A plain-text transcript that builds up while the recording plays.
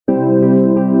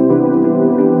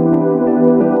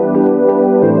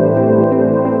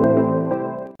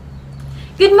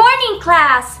Good morning,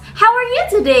 class! How are you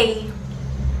today?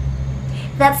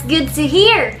 That's good to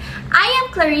hear. I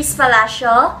am Clarice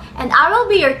Palacio and I will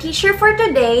be your teacher for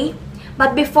today.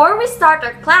 But before we start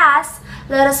our class,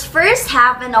 let us first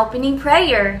have an opening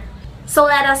prayer. So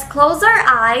let us close our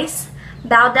eyes,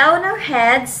 bow down our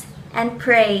heads, and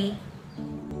pray.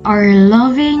 Our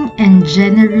loving and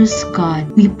generous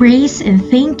God, we praise and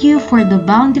thank you for the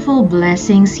bountiful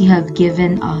blessings you have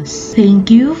given us. Thank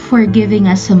you for giving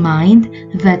us a mind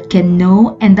that can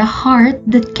know and a heart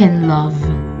that can love.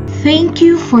 Thank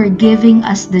you for giving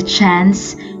us the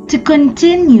chance to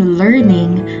continue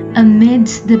learning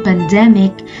amidst the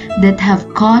pandemic that have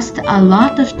caused a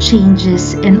lot of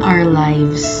changes in our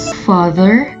lives.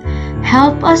 Father,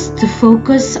 help us to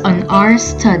focus on our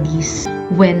studies.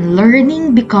 When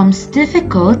learning becomes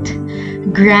difficult,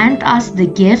 grant us the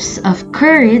gifts of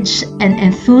courage and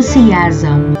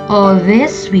enthusiasm. All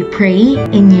this we pray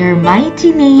in your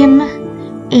mighty name.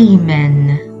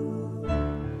 Amen.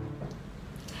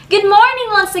 Good morning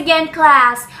once again,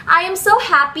 class. I am so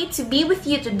happy to be with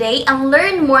you today and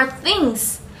learn more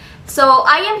things. So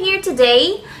I am here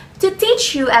today to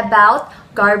teach you about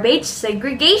garbage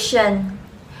segregation.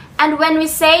 And when we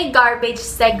say garbage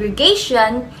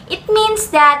segregation, it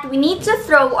means that we need to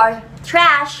throw our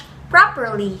trash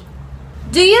properly.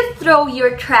 Do you throw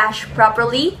your trash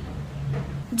properly?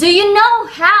 Do you know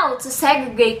how to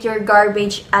segregate your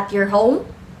garbage at your home?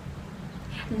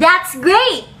 That's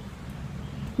great!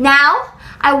 Now,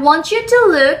 I want you to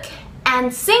look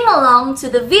and sing along to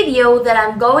the video that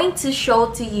I'm going to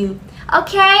show to you.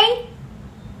 Okay?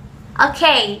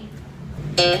 Okay.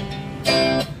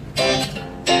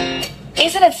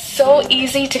 Isn't it so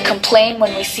easy to complain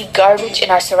when we see garbage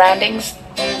in our surroundings?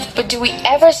 But do we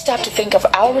ever stop to think of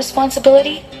our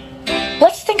responsibility?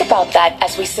 Let's think about that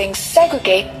as we sing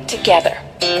Segregate together.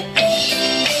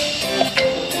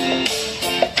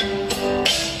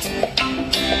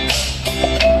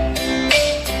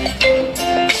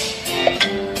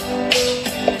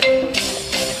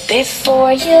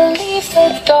 Before you leave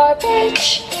the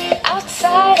garbage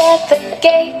outside at the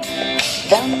gate,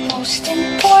 the most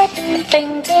important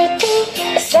thing to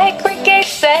do, segregate,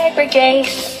 segregate.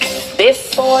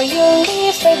 Before you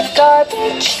leave the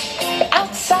garbage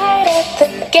outside at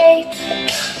the gate,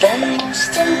 the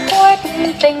most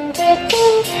important thing to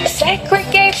do,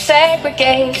 segregate,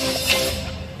 segregate.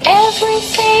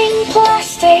 Everything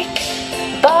plastic,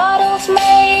 bottles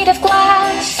made of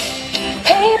glass,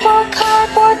 paper,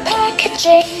 cardboard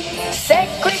packaging,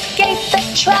 segregate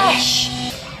the trash.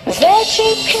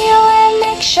 Veggie peel and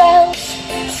eggshells,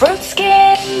 fruit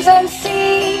skins and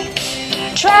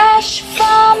seeds, trash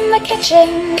from the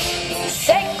kitchen,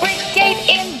 segregate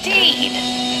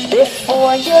indeed.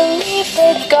 Before you leave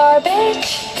the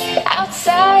garbage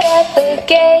outside at the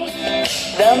gate,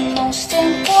 the most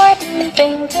important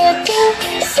thing to do,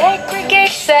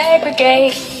 segregate,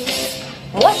 segregate.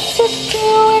 What to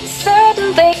do with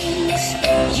certain things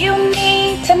you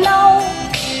need to know,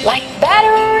 like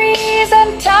batteries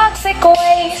and toxic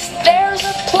waste, there's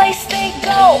a place they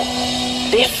go.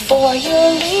 Before you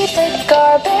leave the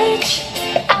garbage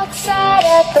outside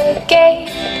at the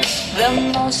gate, the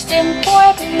most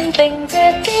important thing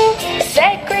to do,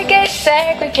 segregate,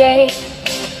 segregate.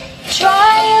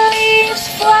 Dry leaves,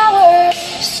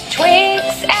 flowers,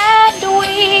 twigs and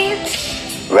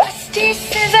weeds, rusty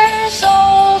scissors,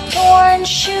 old torn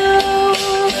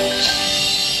shoes.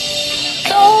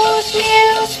 Those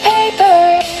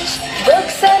newspapers,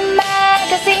 books and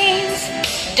magazines,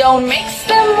 don't mix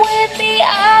them with the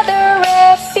other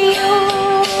refuse.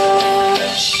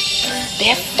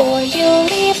 Before you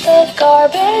leave the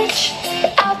garbage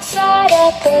outside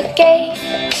at the gate,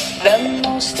 the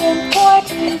most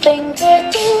important thing to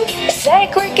do,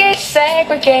 segregate,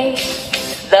 segregate.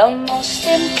 The most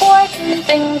important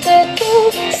thing to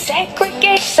do,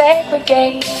 segregate,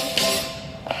 segregate.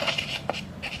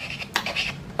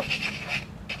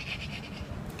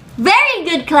 Very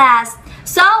good, class!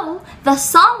 So, the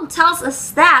song tells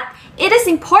us that it is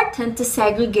important to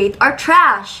segregate our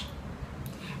trash.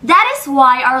 That is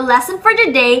why our lesson for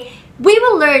today, we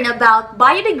will learn about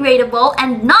biodegradable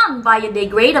and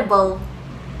non-biodegradable.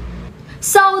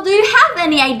 So, do you have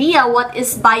any idea what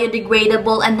is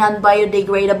biodegradable and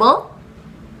non-biodegradable?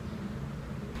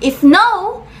 If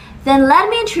no, then let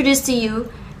me introduce to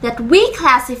you that we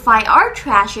classify our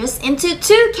trashes into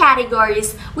two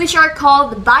categories, which are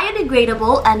called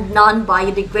biodegradable and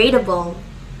non-biodegradable.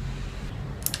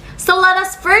 So let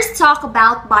us first talk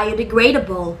about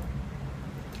biodegradable.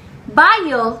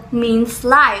 Bio means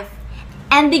life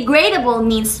and degradable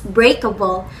means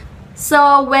breakable.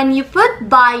 So when you put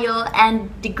bio and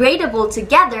degradable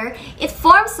together, it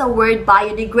forms a word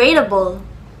biodegradable.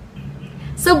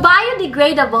 So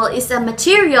biodegradable is a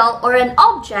material or an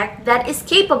object that is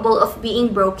capable of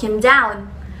being broken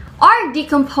down or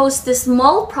decomposed to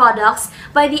small products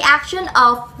by the action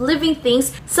of living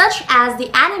things such as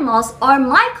the animals or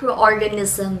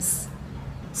microorganisms.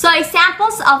 So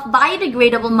examples of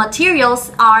biodegradable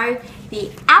materials are the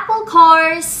apple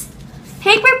cores,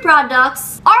 paper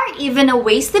products, or even a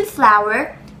wasted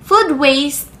flour, food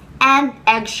waste, and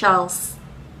eggshells.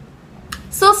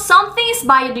 So something is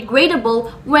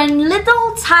biodegradable when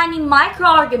little tiny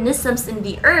microorganisms in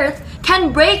the earth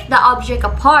can break the object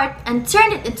apart and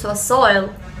turn it into a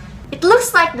soil. It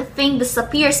looks like the thing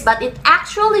disappears, but it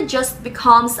actually just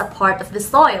becomes a part of the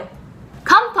soil.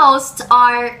 Composts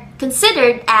are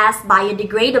considered as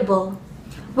biodegradable.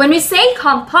 When we say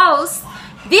compost,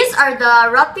 these are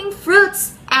the rotting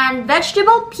fruits and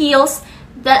vegetable peels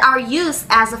that are used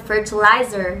as a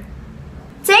fertilizer.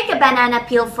 Take a banana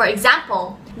peel for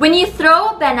example. When you throw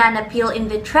a banana peel in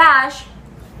the trash,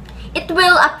 it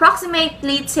will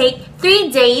approximately take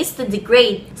 3 days to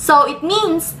degrade. So it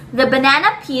means the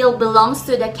banana peel belongs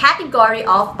to the category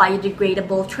of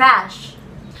biodegradable trash.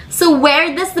 So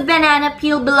where does the banana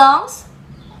peel belongs?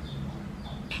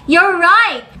 You're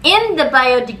right, in the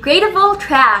biodegradable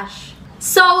trash.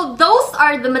 So those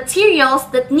are the materials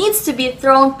that needs to be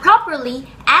thrown properly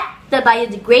at the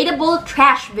biodegradable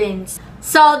trash bins.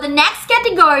 So the next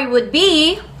category would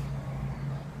be,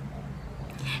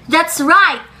 that's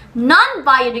right,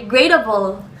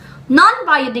 non-biodegradable.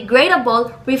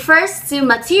 Non-biodegradable refers to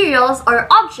materials or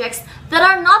objects that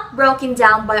are not broken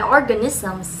down by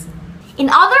organisms. In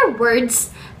other words,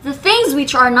 the things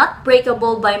which are not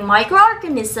breakable by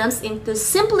microorganisms into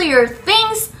simpler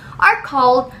things are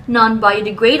called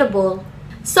non-biodegradable.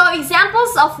 So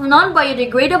examples of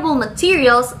non-biodegradable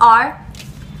materials are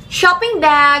shopping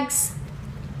bags,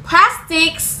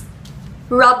 plastics,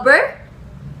 rubber,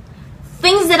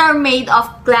 things that are made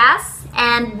of glass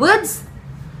and woods,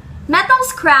 metal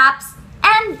scraps,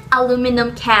 and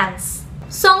aluminum cans.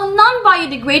 So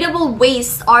non-biodegradable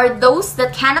wastes are those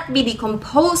that cannot be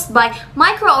decomposed by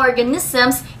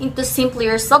microorganisms into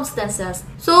simpler substances.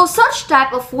 So such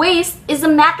type of waste is a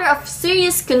matter of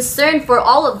serious concern for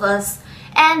all of us,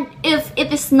 and if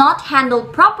it is not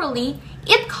handled properly,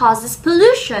 it causes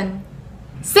pollution.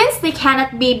 Since they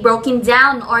cannot be broken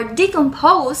down or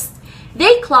decomposed,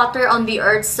 they clutter on the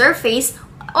Earth's surface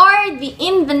or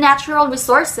in the natural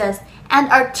resources and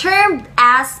are termed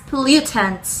as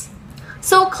pollutants.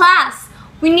 So class,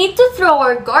 we need to throw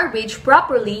our garbage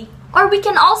properly, or we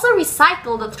can also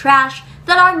recycle the trash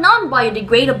that are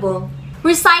non-biodegradable.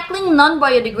 Recycling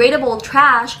non-biodegradable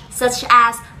trash such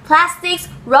as plastics,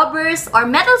 rubbers, or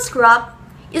metal scrap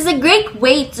is a great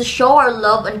way to show our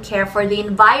love and care for the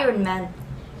environment.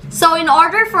 So in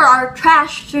order for our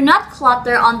trash to not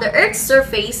clutter on the Earth's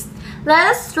surface,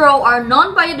 let us throw our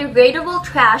non-biodegradable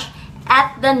trash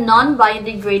at the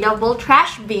non-biodegradable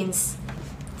trash bins.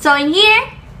 So in here,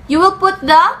 you will put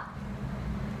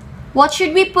what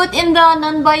should we put in the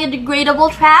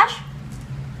non-biodegradable trash?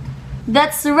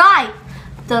 That's right,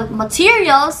 the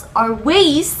materials or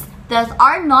waste that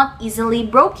are not easily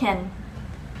broken.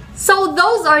 So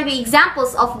those are the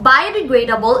examples of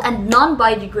biodegradable and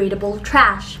non-biodegradable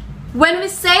trash. When we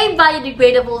say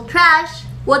biodegradable trash,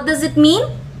 what does it mean?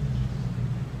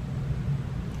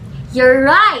 You're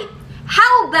right.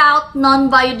 How about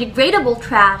non-biodegradable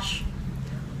trash?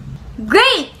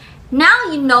 Great! Now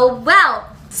you know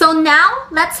well. So now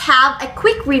let's have a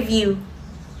quick review.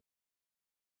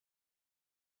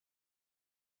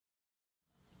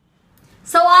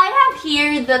 So I have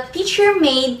here the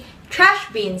teacher-made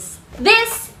trash bins.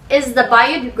 This is the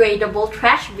biodegradable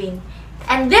trash bin,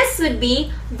 and this would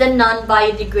be the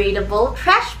non-biodegradable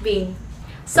trash bin.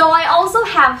 So I also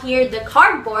have here the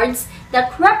cardboards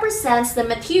that represents the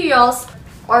materials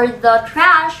or the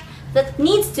trash that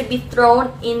needs to be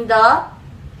thrown in the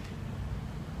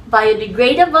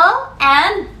biodegradable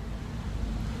and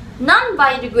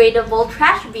non-biodegradable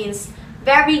trash bins.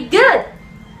 Very good!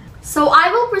 So I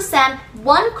will present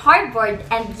one cardboard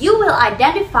and you will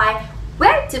identify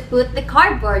where to put the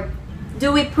cardboard.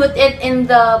 Do we put it in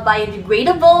the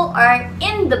biodegradable or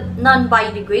in the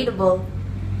non-biodegradable?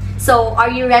 So are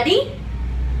you ready?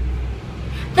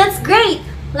 That's great!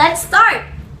 Let's start!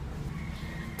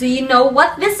 Do you know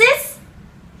what this is?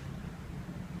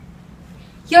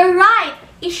 You're right!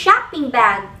 A shopping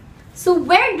bag. So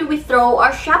where do we throw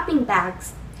our shopping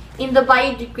bags? In the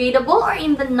biodegradable or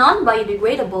in the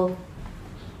non-biodegradable?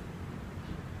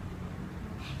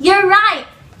 You're right!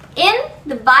 In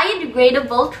the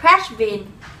biodegradable trash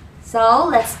bin.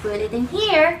 So let's put it in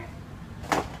here.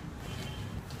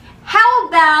 How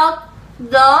about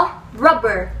the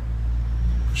rubber?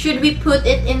 Should we put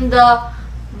it in the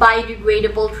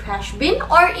biodegradable trash bin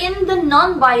or in the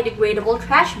non-biodegradable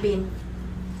trash bin?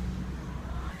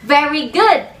 Very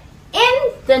good! In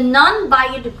the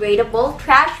non-biodegradable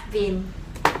trash bin.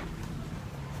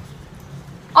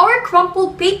 Our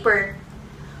crumpled paper.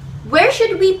 Where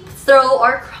should we throw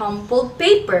our crumpled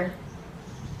paper?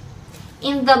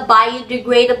 In the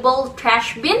biodegradable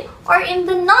trash bin or in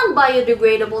the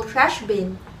non-biodegradable trash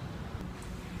bin?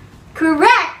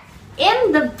 Correct!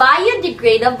 In the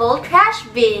biodegradable trash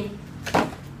bin.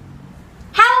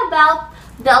 How about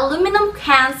the aluminum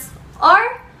cans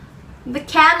or the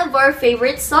can of our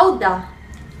favorite soda?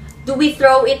 Do we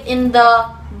throw it in the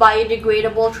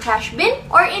biodegradable trash bin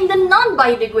or in the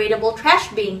non-biodegradable trash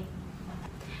bin?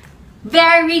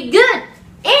 Very good!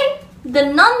 In the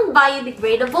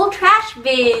non-biodegradable trash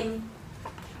bin.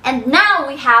 And now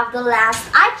we have the last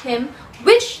item,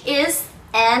 which is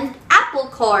an apple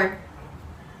core.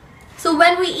 So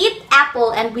when we eat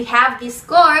apple and we have this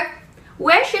core,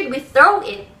 where should we throw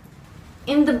it?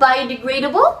 In the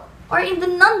biodegradable or in the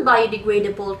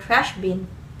non-biodegradable trash bin?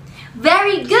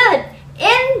 Very good!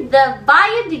 In the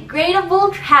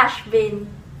biodegradable trash bin.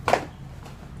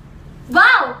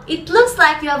 Wow! It looks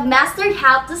like you have mastered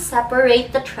how to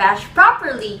separate the trash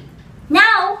properly.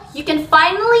 Now, you can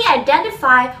finally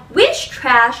identify which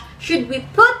trash should we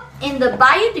put in the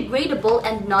biodegradable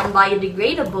and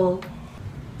non-biodegradable.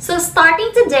 So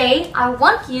starting today, I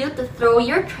want you to throw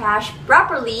your trash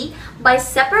properly by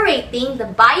separating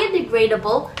the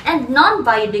biodegradable and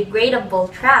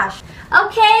non-biodegradable trash.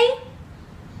 Okay?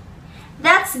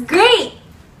 That's great!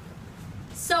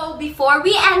 So before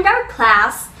we end our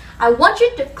class, I want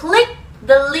you to click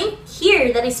the link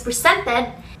here that is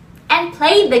presented and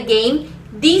play the game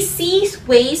DC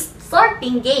Waste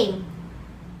Sorting Game.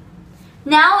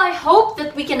 Now I hope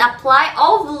that we can apply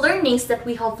all the learnings that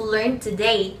we have learned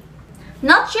today.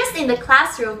 Not just in the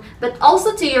classroom, but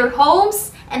also to your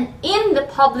homes and in the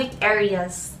public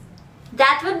areas.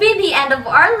 That would be the end of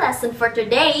our lesson for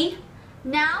today.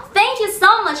 Now, thank you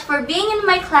so much for being in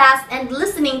my class and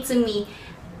listening to me.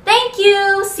 Thank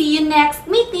you! See you next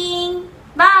meeting!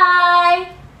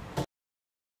 Bye!